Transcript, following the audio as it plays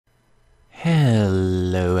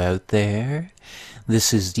Hello out there.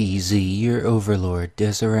 This is DZ, your overlord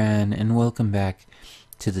Deseran, and welcome back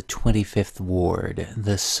to the 25th Ward,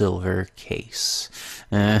 the Silver Case.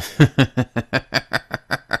 Now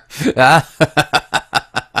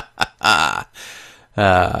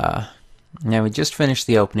we just finished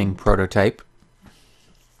the opening prototype,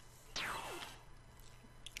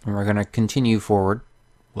 and we're going to continue forward.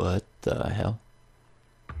 What the hell?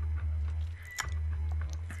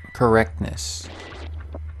 Correctness.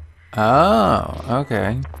 Oh,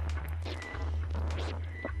 okay.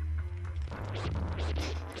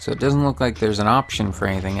 So it doesn't look like there's an option for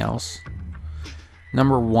anything else.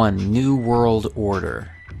 Number 1, New World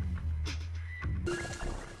Order.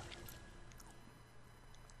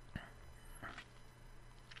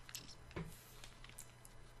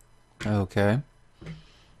 Okay.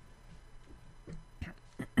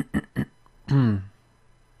 Am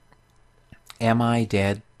I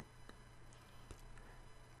dead?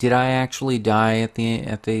 Did I actually die at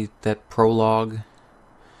that prologue?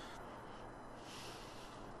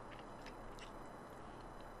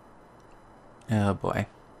 Oh boy.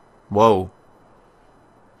 Whoa.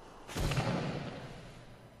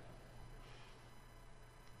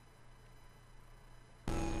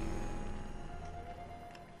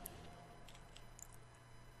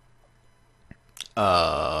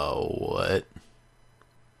 What?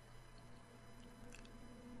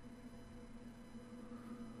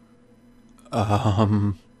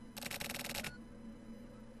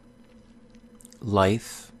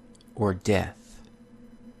 Life or death?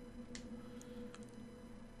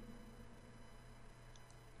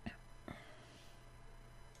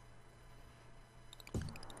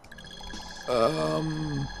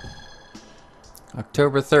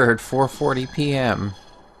 October 3rd, 4:40 p.m.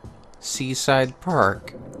 Seaside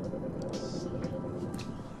Park.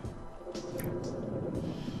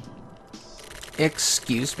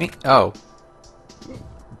 Excuse me? Oh.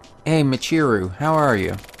 Hey, Michiru, how are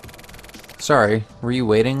you? Sorry, were you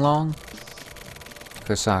waiting long?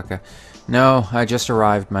 Kosaka. No, I just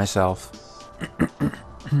arrived myself.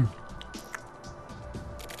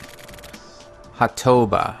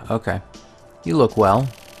 Hatoba. Okay. You look well.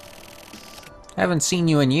 Haven't seen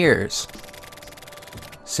you in years.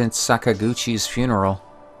 Since Sakaguchi's funeral.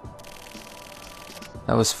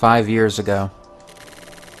 That was 5 years ago.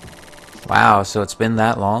 Wow, so it's been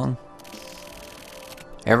that long?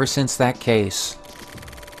 Ever since that case.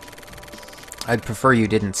 I'd prefer you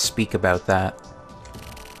didn't speak about that.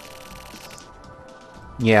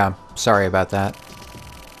 Yeah, sorry about that.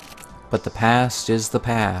 But the past is the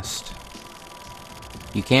past.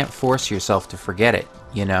 You can't force yourself to forget it,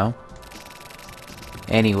 you know?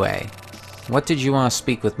 Anyway, what did you want to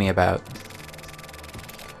speak with me about?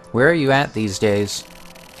 Where are you at these days?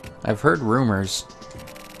 I've heard rumors.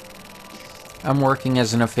 I'm working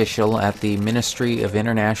as an official at the Ministry of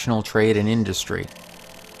International Trade and Industry.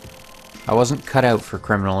 I wasn't cut out for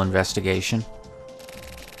criminal investigation.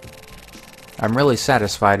 I'm really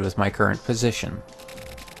satisfied with my current position.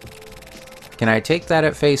 Can I take that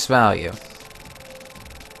at face value?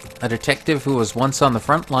 A detective who was once on the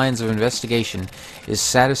front lines of investigation is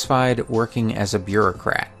satisfied working as a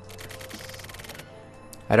bureaucrat.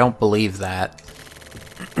 I don't believe that.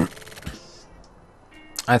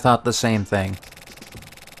 I thought the same thing.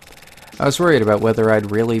 I was worried about whether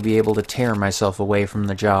I'd really be able to tear myself away from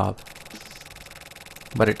the job.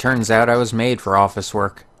 But it turns out I was made for office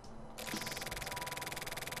work.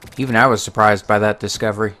 Even I was surprised by that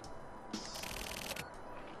discovery.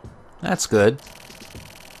 That's good.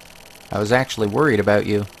 I was actually worried about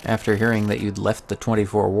you after hearing that you'd left the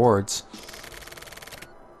 24 wards.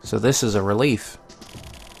 So this is a relief.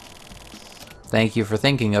 Thank you for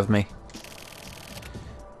thinking of me.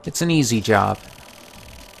 It's an easy job.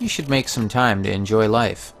 You should make some time to enjoy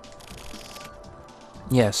life.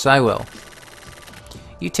 Yes, I will.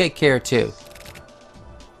 You take care too.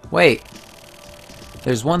 Wait.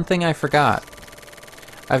 There's one thing I forgot.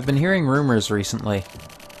 I've been hearing rumors recently.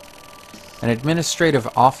 An administrative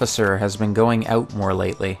officer has been going out more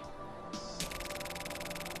lately,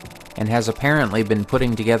 and has apparently been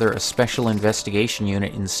putting together a special investigation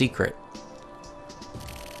unit in secret.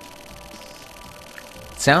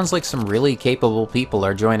 It sounds like some really capable people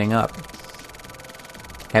are joining up.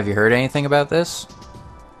 Have you heard anything about this?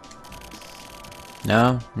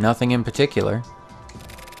 No, nothing in particular.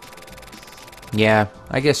 Yeah,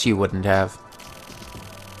 I guess you wouldn't have.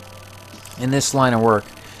 In this line of work,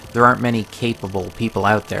 there aren't many capable people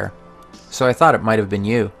out there, so I thought it might have been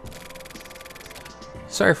you.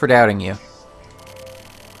 Sorry for doubting you.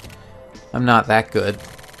 I'm not that good.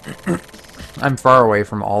 I'm far away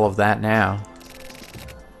from all of that now.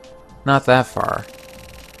 Not that far.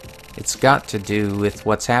 It's got to do with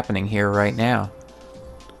what's happening here right now.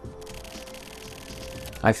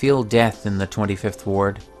 I feel death in the 25th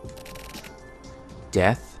Ward.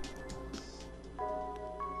 Death?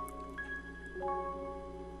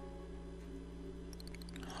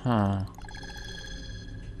 Huh.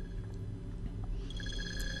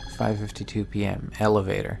 5:52 p.m.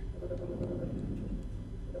 Elevator.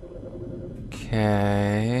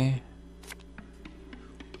 Okay.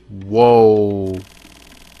 Whoa.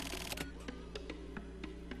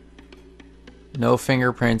 No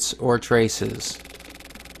fingerprints or traces.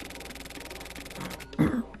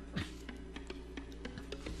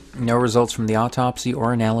 No results from the autopsy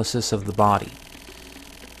or analysis of the body.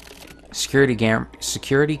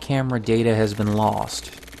 Security camera data has been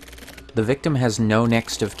lost. The victim has no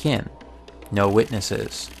next of kin. No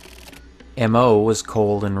witnesses. M.O. was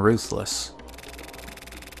cold and ruthless.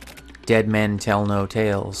 Dead men tell no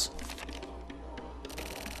tales.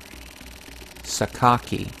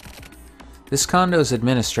 Sakaki. This condo's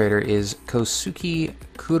administrator is Kosuke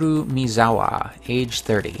Kurumizawa, age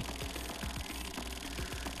 30.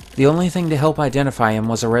 The only thing to help identify him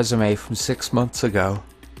was a resume from 6 months ago.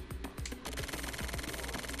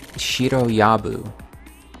 Shiroyabu.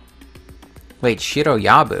 Wait,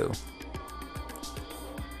 Shiroyabu?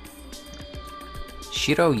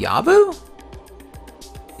 Shiroyabu?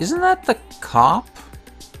 Isn't that the cop?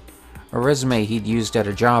 A resume he'd used at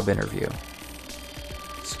a job interview.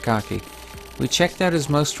 Sakaki. We checked out his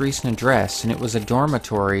most recent address, and it was a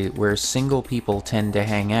dormitory where single people tend to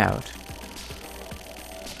hang out.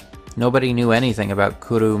 Nobody knew anything about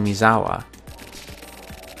Kurumizawa.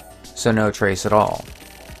 So no trace at all.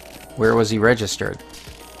 Where was he registered?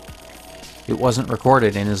 It wasn't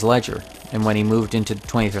recorded in his ledger, and when he moved into the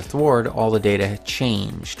 25th Ward, all the data had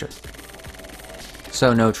changed.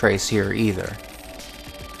 So no trace here either.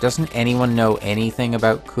 Doesn't anyone know anything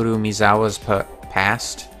about Kurumizawa's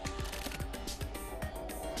past?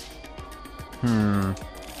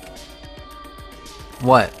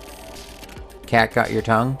 What? Cat got your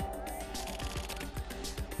tongue?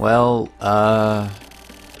 Well,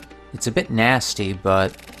 it's a bit nasty,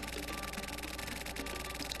 but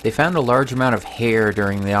they found a large amount of hair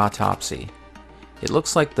during the autopsy. It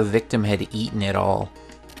looks like the victim had eaten it all.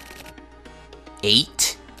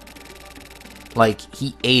 Ate? Like,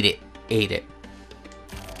 he ate it.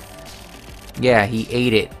 Yeah, he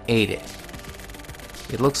ate it.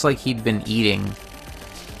 It looks like he'd been eating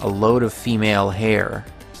a load of female hair.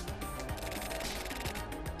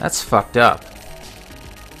 That's fucked up.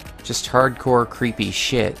 Just hardcore creepy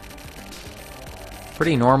shit.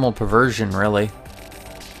 Pretty normal perversion, really.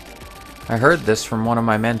 I heard this from one of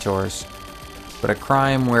my mentors, but a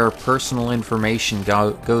crime where personal information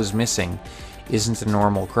goes missing isn't a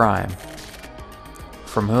normal crime.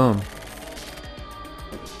 From whom?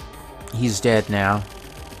 He's dead now.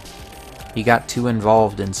 He got too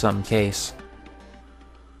involved in some case.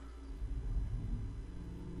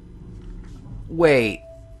 Wait.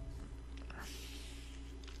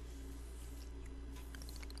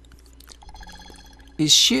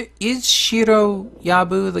 Is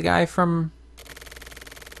Shiroyabu the guy from...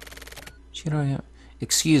 Shiroyabu...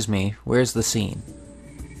 Excuse me, where's the scene?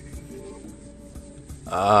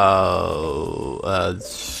 Oh...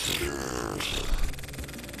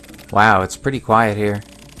 Wow, it's pretty quiet here.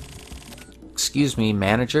 Excuse me,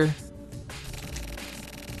 manager?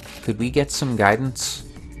 Could we get some guidance?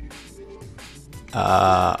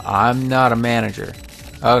 I'm not a manager.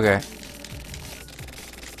 Okay.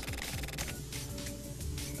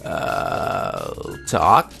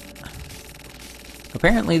 Talk?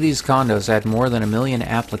 Apparently these condos had more than 1 million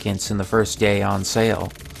applicants in the first day on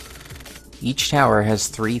sale. Each tower has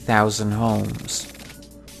 3,000 homes.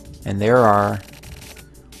 And there are,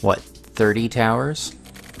 what, 30 towers?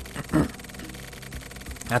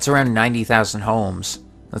 That's around 90,000 homes.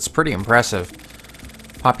 That's pretty impressive.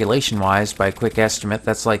 Population-wise, by a quick estimate,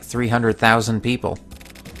 that's like 300,000 people.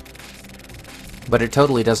 But it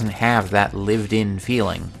totally doesn't have that lived-in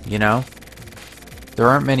feeling, you know? There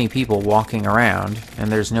aren't many people walking around, and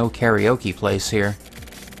there's no karaoke place here.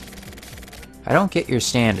 I don't get your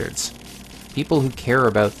standards. People who care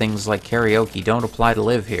about things like karaoke don't apply to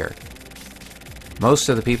live here. Most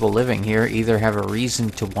of the people living here either have a reason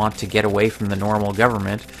to want to get away from the normal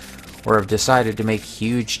government, or have decided to make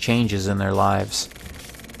huge changes in their lives.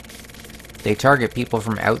 They target people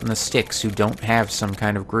from out in the sticks who don't have some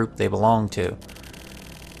kind of group they belong to.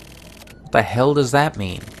 What the hell does that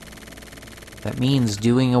mean? That means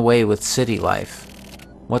doing away with city life.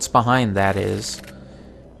 What's behind that is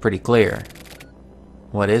pretty clear.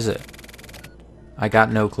 What is it? I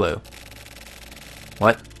got no clue.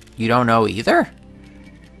 What? You don't know either?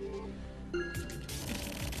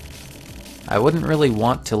 I wouldn't really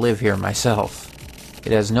want to live here myself.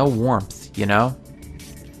 It has no warmth, you know?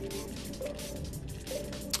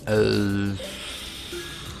 Do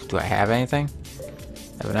I have anything?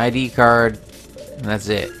 I have an ID card, and that's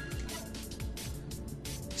it.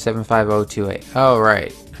 75028. Oh,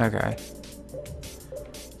 right. Okay.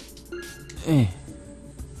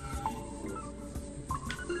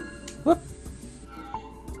 Whoop.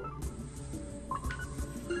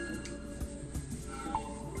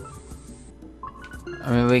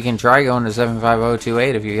 I mean, we can try going to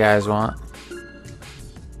 75028 if you guys want.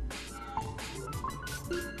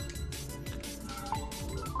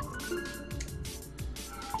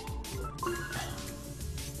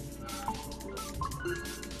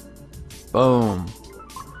 Boom.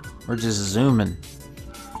 We're just zooming.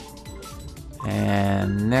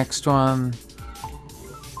 And next one.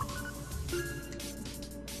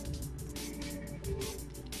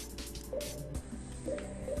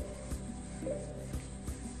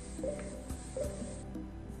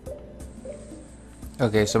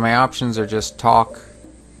 Okay, so my options are just talk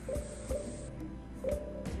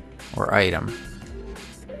or item.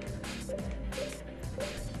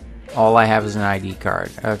 All I have is an ID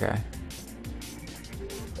card. Okay.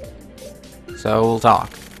 So we'll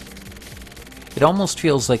talk. It almost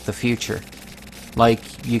feels like the future.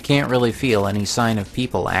 Like you can't really feel any sign of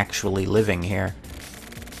people actually living here.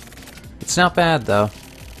 It's not bad though.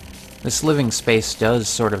 This living space does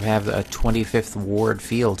sort of have a 25th Ward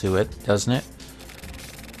feel to it, doesn't it?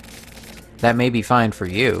 That may be fine for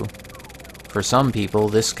you. For some people,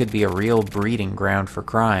 this could be a real breeding ground for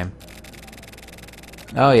crime.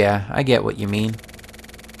 Oh yeah, I get what you mean.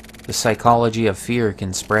 The psychology of fear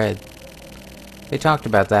can spread. They talked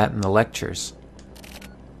about that in the lectures.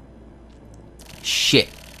 Shit.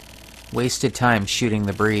 Wasted time shooting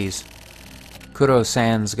the breeze.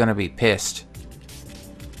 Kuro-san's gonna be pissed.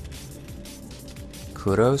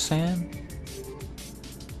 Kuro-san?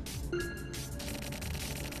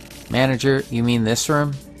 Manager, you mean this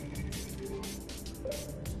room?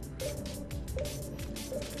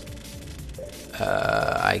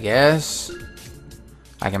 I guess.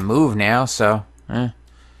 I can move now, so...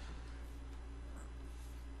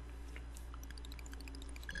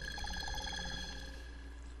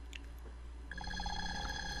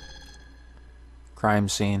 Crime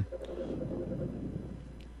scene.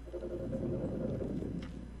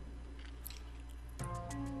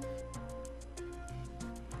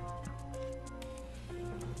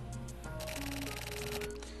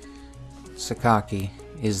 Sakaki,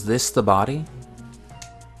 is this the body?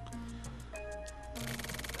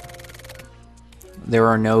 There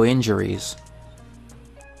are no injuries.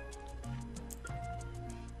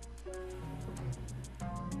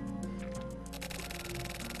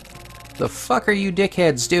 The fuck are you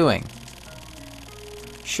dickheads doing?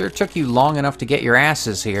 Sure took you long enough to get your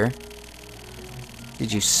asses here.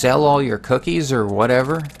 Did you sell all your cookies or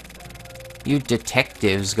whatever? You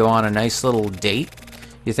detectives go on a nice little date?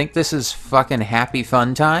 You think this is fucking happy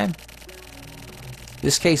fun time?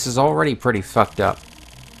 This case is already pretty fucked up.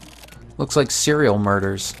 Looks like serial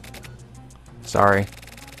murders. Sorry.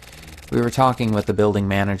 We were talking with the building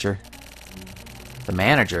manager. The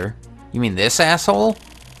manager? You mean this asshole?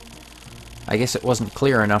 I guess it wasn't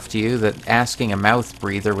clear enough to you that asking a mouth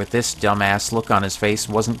breather with this dumbass look on his face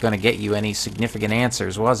wasn't going to get you any significant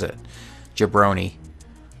answers, was it? Jabroni.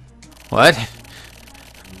 What?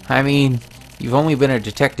 I mean, you've only been a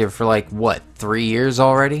detective for like, what, 3 years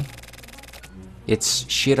already? It's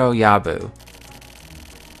Shiroyabu.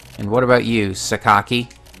 And what about you,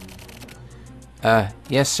 Sakaki?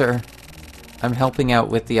 Yes, sir. I'm helping out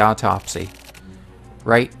with the autopsy.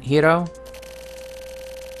 Right, Hiro?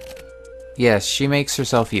 Yes, she makes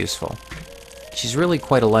herself useful. She's really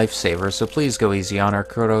quite a lifesaver, so please go easy on her,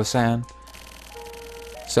 Kuro-san.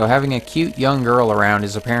 So having a cute young girl around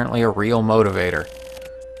is apparently a real motivator.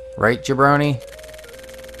 Right, Jabroni?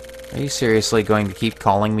 Are you seriously going to keep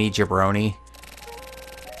calling me Jabroni?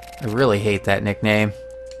 I really hate that nickname.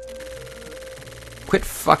 Quit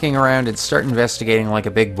fucking around and start investigating like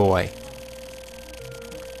a big boy.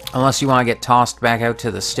 Unless you want to get tossed back out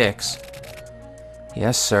to the sticks.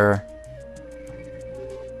 Yes, sir.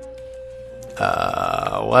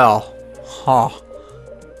 Well. Huh.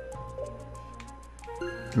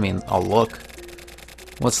 I mean, I'll look.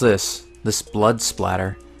 What's this? This blood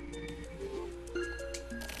splatter.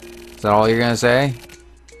 Is that all you're gonna say?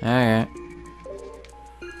 Alright.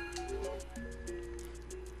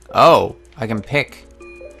 Oh, I can pick.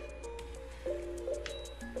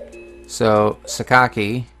 So,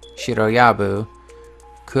 Sakaki, Shiroyabu,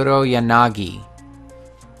 Kuroyanagi.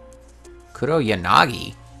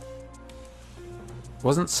 Kuroyanagi?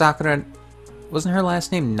 Wasn't Sakura... Wasn't her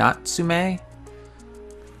last name Natsume?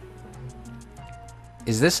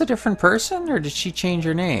 Is this a different person, or did she change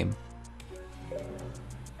her name?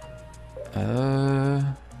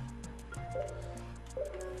 I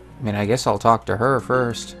mean, I guess I'll talk to her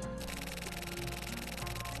first.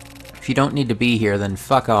 If you don't need to be here, then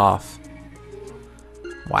fuck off.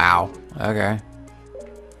 Wow. Okay.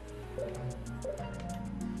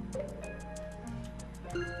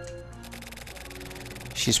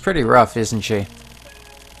 She's pretty rough, isn't she?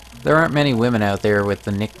 There aren't many women out there with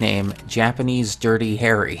the nickname Japanese Dirty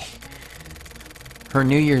Harry. Her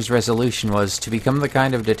New Year's resolution was to become the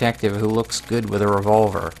kind of detective who looks good with a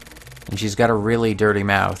revolver, and she's got a really dirty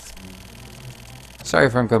mouth. Sorry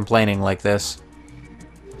if I'm complaining like this.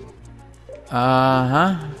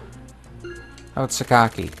 Uh-huh. Oh, it's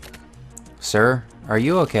Sakaki. Sir, are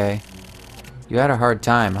you okay? You had a hard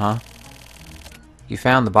time, huh? You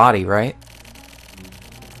found the body, right?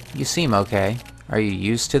 You seem okay. Are you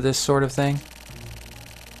used to this sort of thing?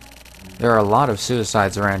 There are a lot of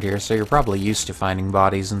suicides around here, so you're probably used to finding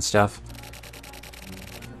bodies and stuff.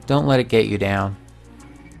 Don't let it get you down.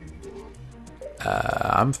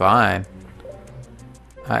 I'm fine.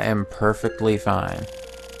 I am perfectly fine.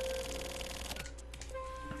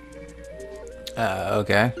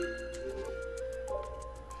 Okay.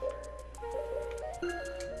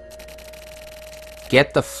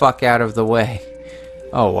 Get the fuck out of the way.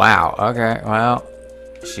 Oh, wow. Okay, well,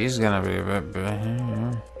 she's gonna be a bit...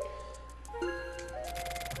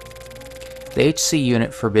 The HC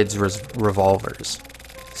unit forbids revolvers.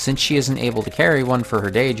 Since she isn't able to carry one for her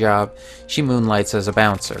day job, she moonlights as a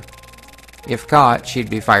bouncer. If caught, she'd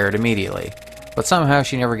be fired immediately, but somehow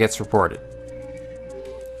she never gets reported.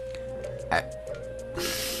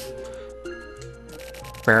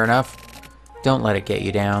 Fair enough. Don't let it get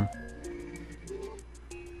you down.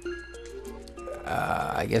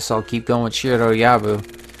 I guess I'll keep going with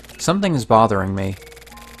Shiroyabu. Something's bothering me.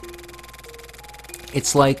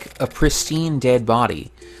 It's like a pristine dead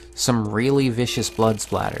body. Some really vicious blood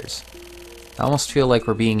splatters. I almost feel like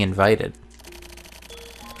we're being invited.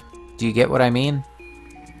 Do you get what I mean?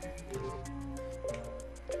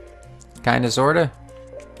 Kinda, sorta?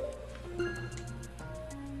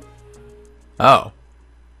 Oh.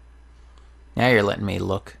 Now you're letting me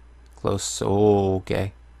look close. Oh,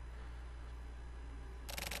 okay.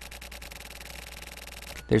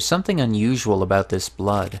 There's something unusual about this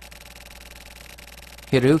blood.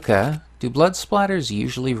 Hiruka, do blood splatters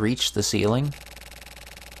usually reach the ceiling?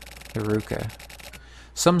 Hiruka.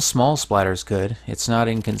 Some small splatters could. It's not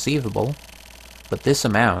inconceivable. But this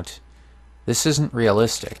amount, this isn't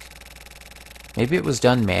realistic. Maybe it was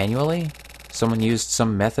done manually? Someone used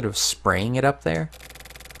some method of spraying it up there?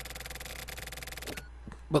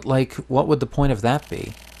 But, like, what would the point of that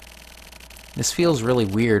be? This feels really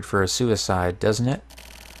weird for a suicide, doesn't it?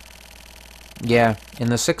 Yeah,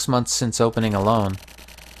 in the 6 months since opening alone,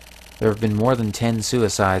 there have been more than 10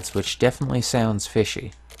 suicides, which definitely sounds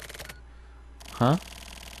fishy. Huh?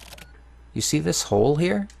 You see this hole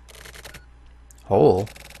here? Hole?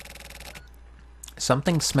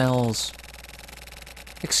 Something smells...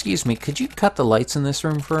 Excuse me, could you cut the lights in this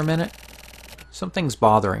room for a minute? Something's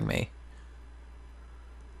bothering me.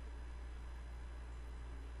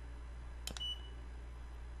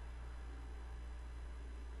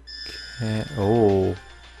 Okay. Oh.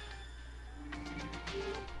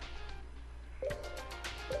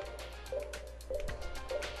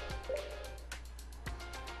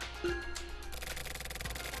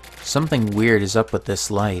 Something weird is up with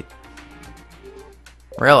this light.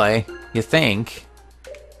 Really? You think?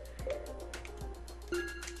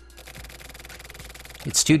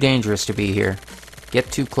 It's too dangerous to be here.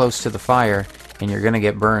 Get too close to the fire, and you're gonna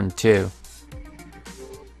get burned too.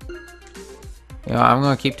 You know, I'm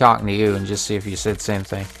gonna keep talking to you and just see if you said the same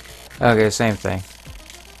thing. Okay, same thing.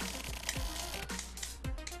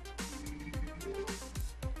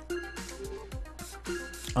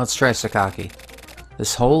 Let's try Sakaki.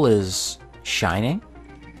 This hole is shining?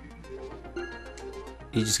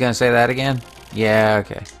 You just gonna say that again? Yeah,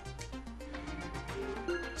 okay.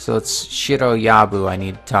 So it's Shiroyabu I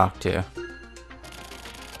need to talk to.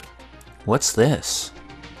 What's this?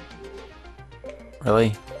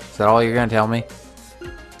 Really? Is that all you're gonna tell me?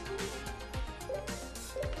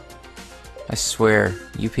 I swear,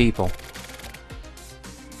 you people.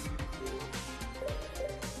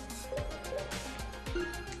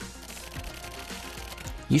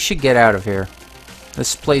 You should get out of here.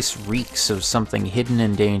 This place reeks of something hidden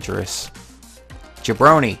and dangerous.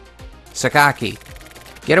 Jabroni! Sakaki!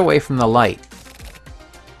 Get away from the light.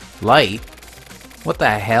 Light? What the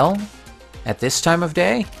hell? At this time of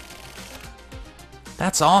day?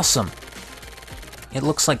 That's awesome. It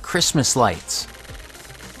looks like Christmas lights.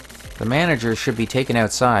 The manager should be taken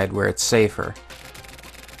outside where it's safer.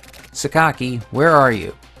 Sakaki, where are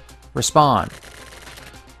you? Respond.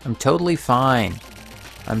 I'm totally fine.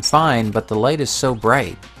 I'm fine, but the light is so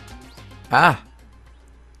bright. Ah!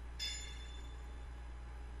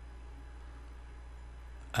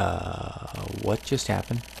 What just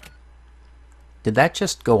happened? Did that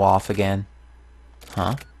just go off again?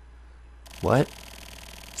 Huh? What?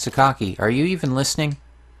 Sakaki, are you even listening?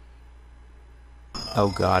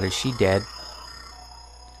 Oh god, is she dead?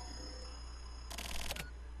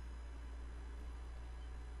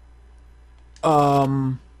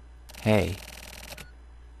 Hey.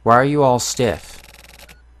 Why are you all stiff?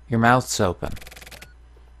 Your mouth's open.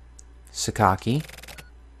 Sakaki?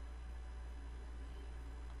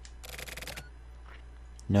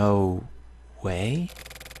 No way?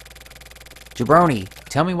 Jabroni,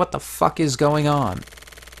 tell me what the fuck is going on.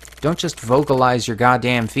 Don't just vocalize your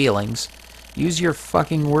goddamn feelings. Use your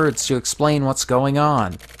fucking words to explain what's going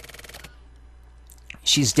on.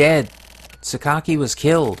 She's dead. Sakaki was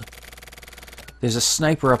killed. There's a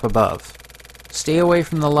sniper up above. Stay away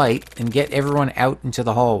from the light and get everyone out into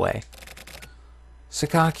the hallway.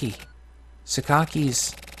 Sakaki.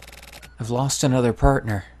 Sakaki's... I've lost another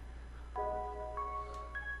partner.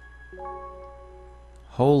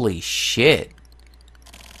 Holy shit.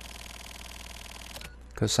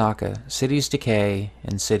 Kosaka, cities decay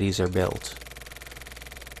and cities are built.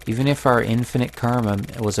 Even if our infinite karma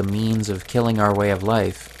was a means of killing our way of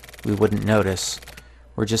life, we wouldn't notice.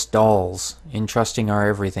 We're just dolls, entrusting our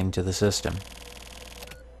everything to the system.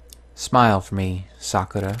 Smile for me,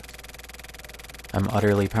 Sakura. I'm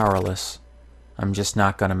utterly powerless. I'm just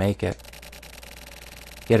not gonna make it.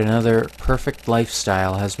 Yet another perfect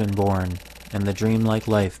lifestyle has been born, and the dreamlike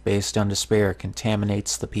life based on despair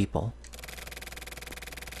contaminates the people.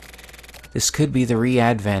 This could be the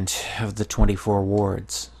re-advent of the 24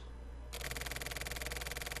 wards.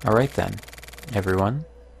 Alright then, everyone.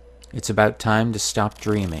 It's about time to stop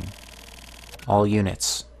dreaming. All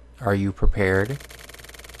units, are you prepared?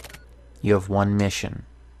 You have one mission.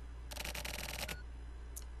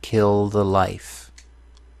 Kill the life.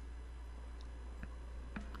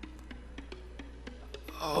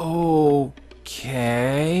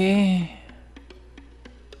 Okay.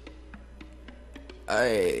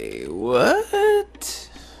 What?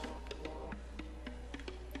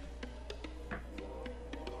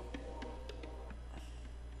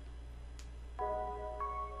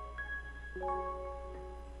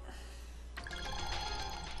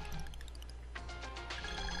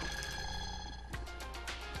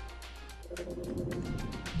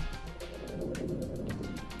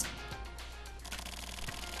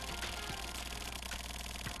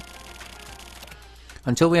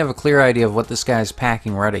 Until we have a clear idea of what this guy's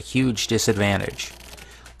packing, we're at a huge disadvantage.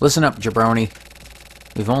 Listen up, jabroni.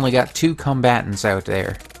 We've only got 2 combatants out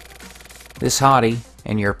there. This hottie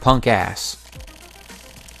and your punk ass.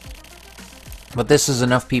 But this is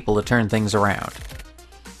enough people to turn things around.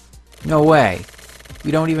 No way.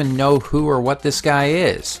 We don't even know who or what this guy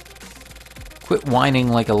is. Quit whining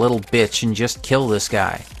like a little bitch and just kill this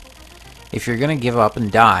guy. If you're gonna give up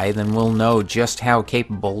and die, then we'll know just how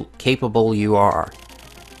capable you are.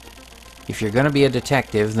 If you're gonna be a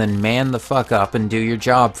detective, then man the fuck up and do your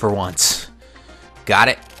job for once. Got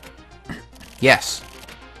it? Yes.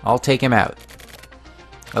 I'll take him out.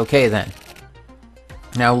 Okay then.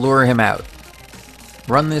 Now lure him out.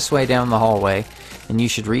 Run this way down the hallway, and you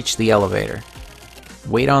should reach the elevator.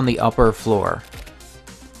 Wait on the upper floor.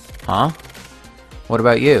 Huh? What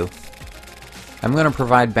about you? I'm gonna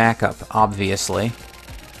provide backup, obviously.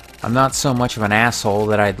 I'm not so much of an asshole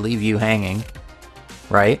that I'd leave you hanging.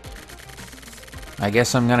 Right? I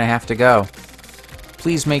guess I'm gonna have to go.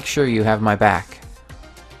 Please make sure you have my back.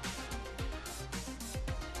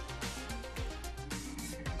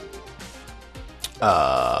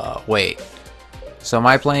 Wait. So am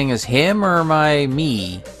I playing as him or am I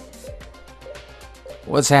me?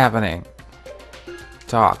 What's happening?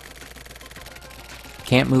 Talk.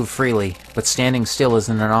 Can't move freely, but standing still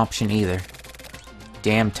isn't an option either.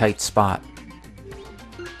 Damn tight spot.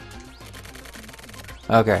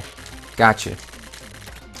 Okay. Gotcha.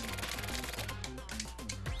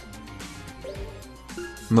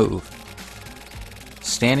 Move.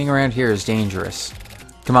 Standing around here is dangerous.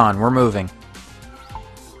 Come on, we're moving.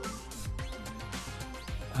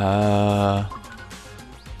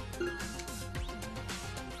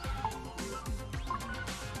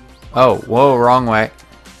 Oh, whoa, wrong way.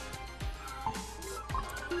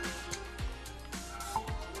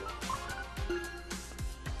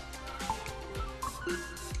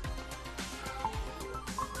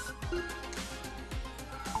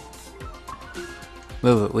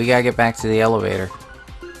 Move it. We gotta get back to the elevator.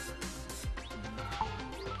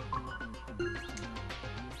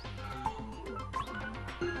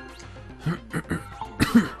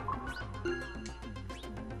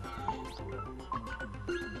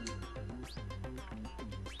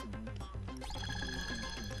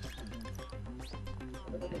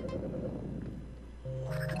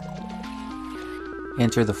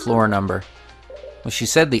 Enter the floor number. Well, she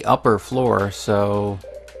said the upper floor, so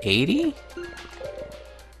 80?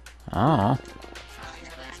 Oh.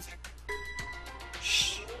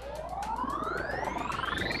 Shh.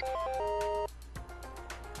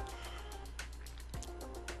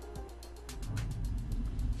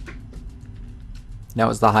 That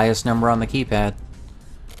was the highest number on the keypad.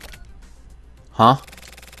 Huh?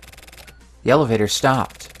 The elevator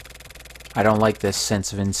stopped. I don't like this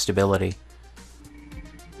sense of instability.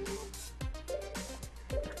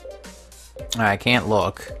 I can't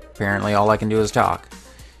look. Apparently all I can do is talk.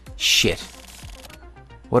 Shit.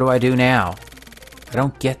 What do I do now? I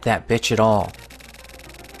don't get that bitch at all.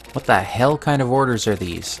 What the hell kind of orders are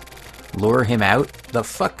these? Lure him out? The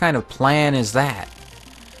fuck kind of plan is that?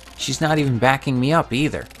 She's not even backing me up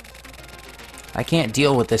either. I can't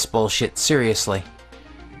deal with this bullshit, seriously.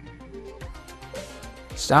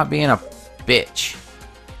 Stop being a bitch.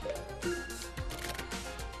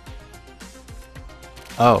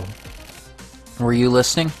 Oh. Were you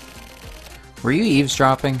listening? Were you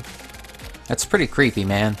eavesdropping? That's pretty creepy,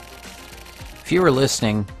 man. If you were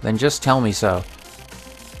listening, then just tell me so.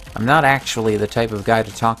 I'm not actually the type of guy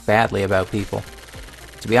to talk badly about people.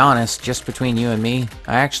 To be honest, just between you and me,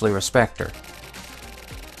 I actually respect her.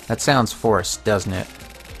 That sounds forced, doesn't it?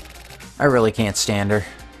 I really can't stand her.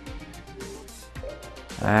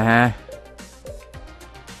 Uh-huh.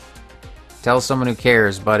 Tell someone who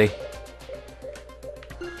cares, buddy.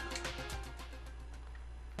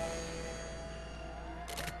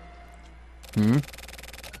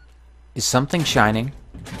 Is something shining?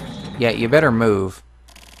 Yeah, you better move.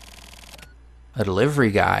 A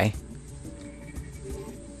delivery guy?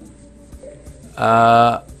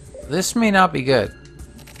 This may not be good.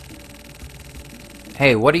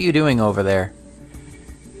 Hey, what are you doing over there?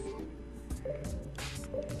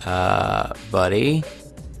 Buddy?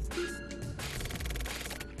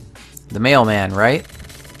 The mailman, right?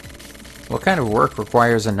 What kind of work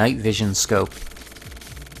requires a night vision scope?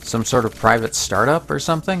 Some sort of private startup or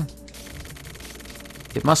something?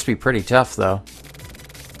 It must be pretty tough, though.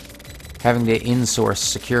 Having to insource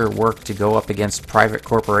secure work to go up against private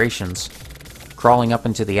corporations. Crawling up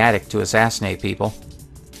into the attic to assassinate people.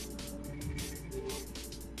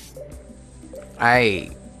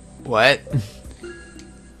 What?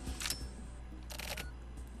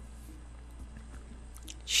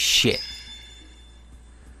 Shit.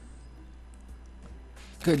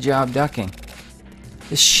 Good job ducking.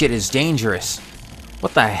 This shit is dangerous.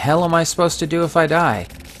 What the hell am I supposed to do if I die?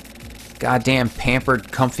 Goddamn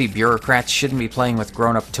pampered, comfy bureaucrats shouldn't be playing with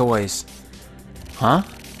grown-up toys. Huh?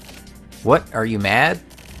 What? Are you mad?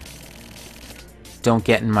 Don't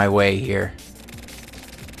get in my way here.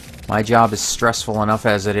 My job is stressful enough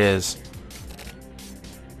as it is.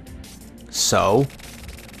 So?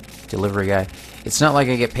 Delivery guy. It's not like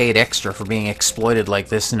I get paid extra for being exploited like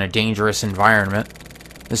this in a dangerous environment.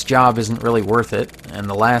 This job isn't really worth it, and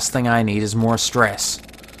the last thing I need is more stress.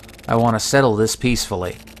 I want to settle this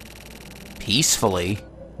peacefully. Peacefully?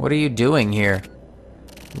 What are you doing here?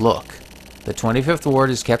 Look, the 25th Ward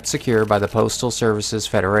is kept secure by the Postal Services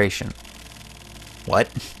Federation. What?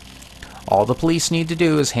 All the police need to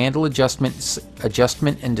do is handle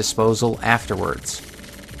adjustment and disposal afterwards.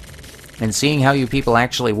 And seeing how you people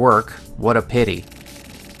actually work, what a pity.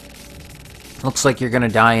 Looks like you're gonna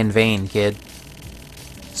die in vain, kid.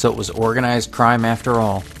 So it was organized crime after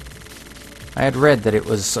all. I had read that it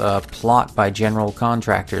was a plot by general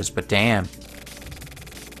contractors, but damn.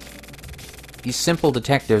 These simple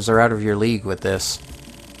detectives are out of your league with this.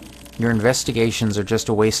 Your investigations are just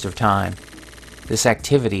a waste of time. This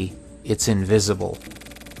activity, it's invisible.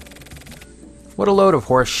 What a load of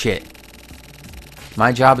horse shit.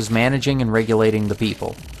 My job is managing and regulating the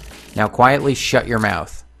people. Now quietly shut your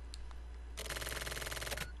mouth.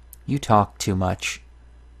 You talk too much.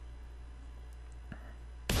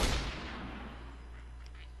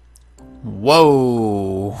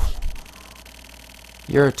 Whoa!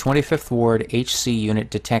 You're a 25th Ward HC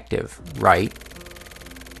unit detective, right?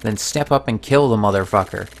 Then step up and kill the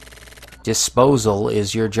motherfucker. Disposal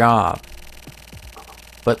is your job.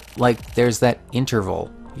 But, like, there's that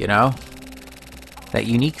interval, you know? That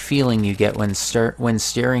unique feeling you get when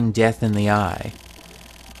staring death in the eye.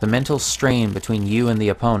 The mental strain between you and the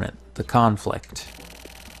opponent, the conflict.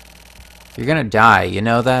 You're gonna die, you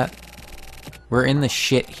know that? We're in the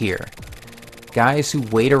shit here. Guys who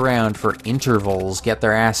wait around for intervals get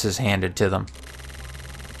their asses handed to them.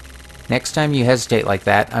 Next time you hesitate like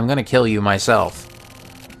that, I'm gonna kill you myself.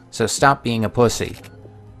 So stop being a pussy.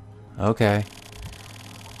 Okay.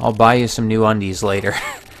 I'll buy you some new undies later.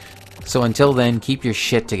 So until then, keep your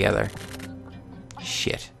shit together.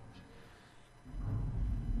 Shit.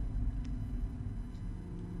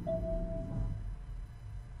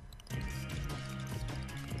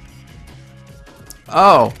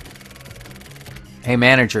 Oh! Hey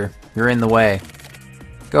manager, you're in the way.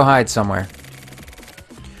 Go hide somewhere.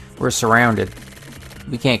 We're surrounded.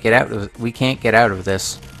 We can't get out of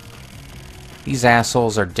this. These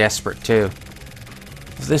assholes are desperate too.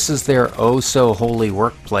 If this is their oh-so-holy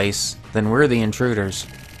workplace, then we're the intruders.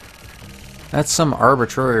 That's some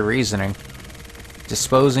arbitrary reasoning.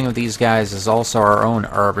 Disposing of these guys is also our own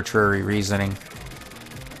arbitrary reasoning.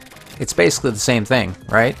 It's basically the same thing,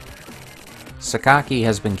 right? Sakaki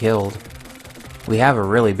has been killed. We have a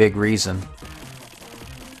really big reason.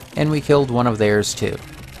 And we killed one of theirs too.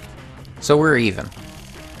 So we're even.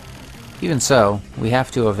 Even so, we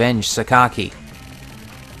have to avenge Sakaki.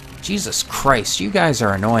 Jesus Christ, you guys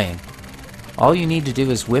are annoying. All you need to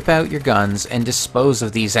do is whip out your guns and dispose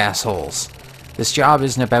of these assholes. This job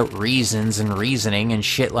isn't about reasons and reasoning and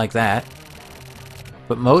shit like that.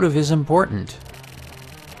 But motive is important.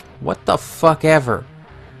 What the fuck ever?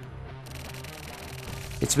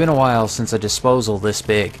 It's been a while since a disposal this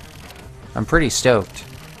big. I'm pretty stoked.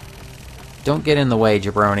 Don't get in the way,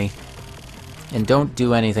 jabroni. And don't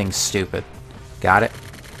do anything stupid. Got it?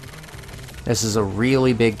 This is a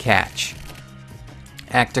really big catch.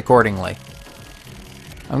 Act accordingly.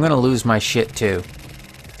 I'm gonna lose my shit too.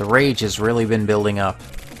 The rage has really been building up.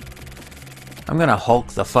 I'm gonna Hulk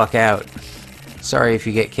the fuck out. Sorry if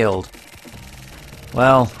you get killed.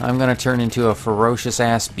 Well, I'm gonna turn into a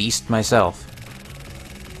ferocious-ass beast myself.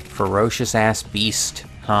 Ferocious-ass beast,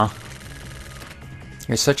 huh?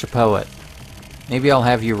 You're such a poet. Maybe I'll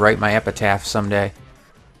have you write my epitaph someday.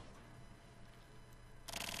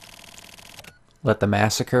 Let the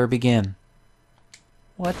massacre begin.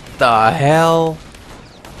 What the hell?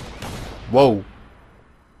 Whoa.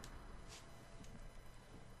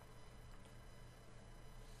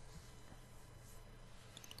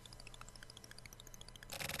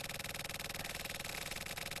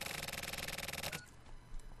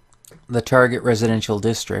 The target residential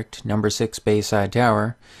district, number 6 Bayside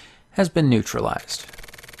Tower, has been neutralized.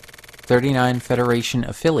 39 Federation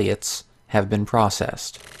affiliates have been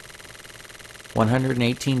processed.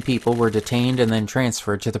 118 people were detained and then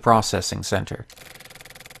transferred to the processing center.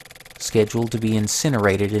 Scheduled to be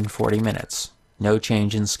incinerated in 40 minutes. No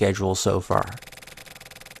change in schedule so far.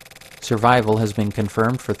 Survival has been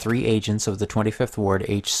confirmed for 3 agents of the 25th Ward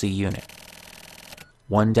HC unit.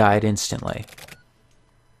 1 died instantly.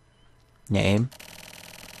 Name?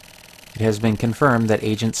 It has been confirmed that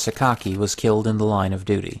Agent Sakaki was killed in the line of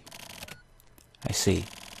duty. I see.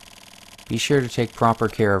 Be sure to take proper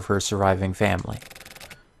care of her surviving family.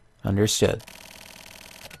 Understood.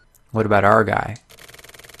 What about our guy?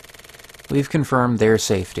 We've confirmed their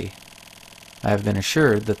safety. I have been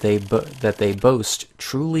assured that they boast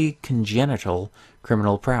truly congenital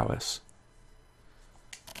criminal prowess.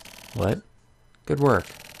 What? Good work.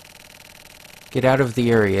 Get out of the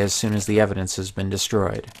area as soon as the evidence has been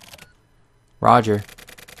destroyed. Roger.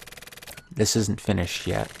 This isn't finished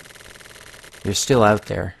yet. You're still out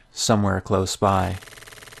there, somewhere close by.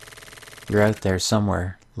 You're out there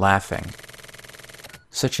somewhere, laughing.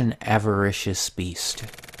 Such an avaricious beast.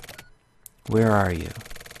 Where are you?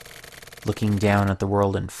 Looking down at the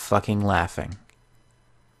world and fucking laughing.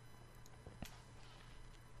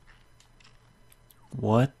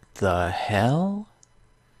 What the hell?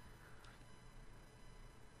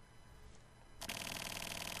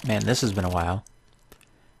 Man, this has been a while.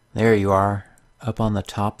 There you are, up on the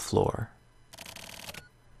top floor.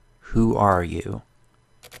 Who are you?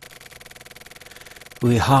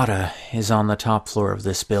 Uehara is on the top floor of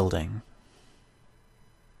this building.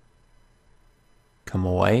 Come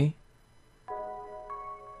away?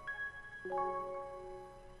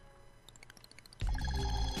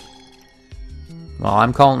 Well,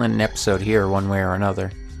 I'm calling it an episode here one way or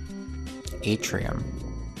another. Atrium.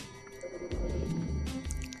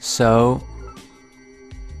 So,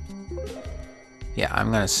 yeah,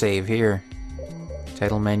 I'm gonna save here.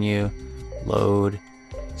 Title menu, load,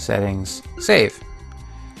 settings, save.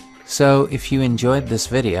 So, if you enjoyed this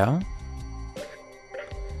video,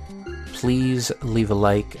 please leave a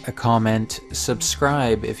like, a comment,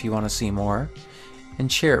 subscribe if you want to see more,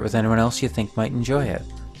 and share it with anyone else you think might enjoy it.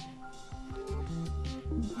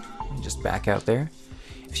 Let me just back out there.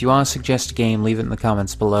 If you want to suggest a game, leave it in the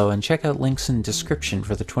comments below, and check out links in the description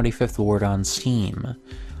for the 25th Ward on Steam,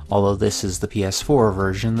 although this is the PS4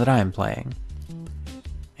 version that I'm playing.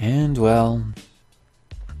 And, well,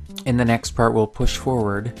 in the next part we'll push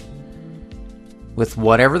forward with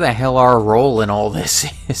whatever the hell our role in all this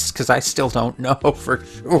is, because I still don't know for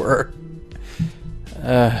sure.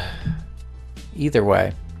 Either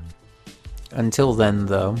way. Until then,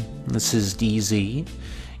 though, this is DZ,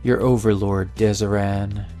 your overlord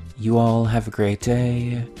Deseran. You all have a great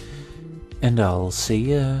day, and I'll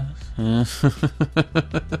see ya.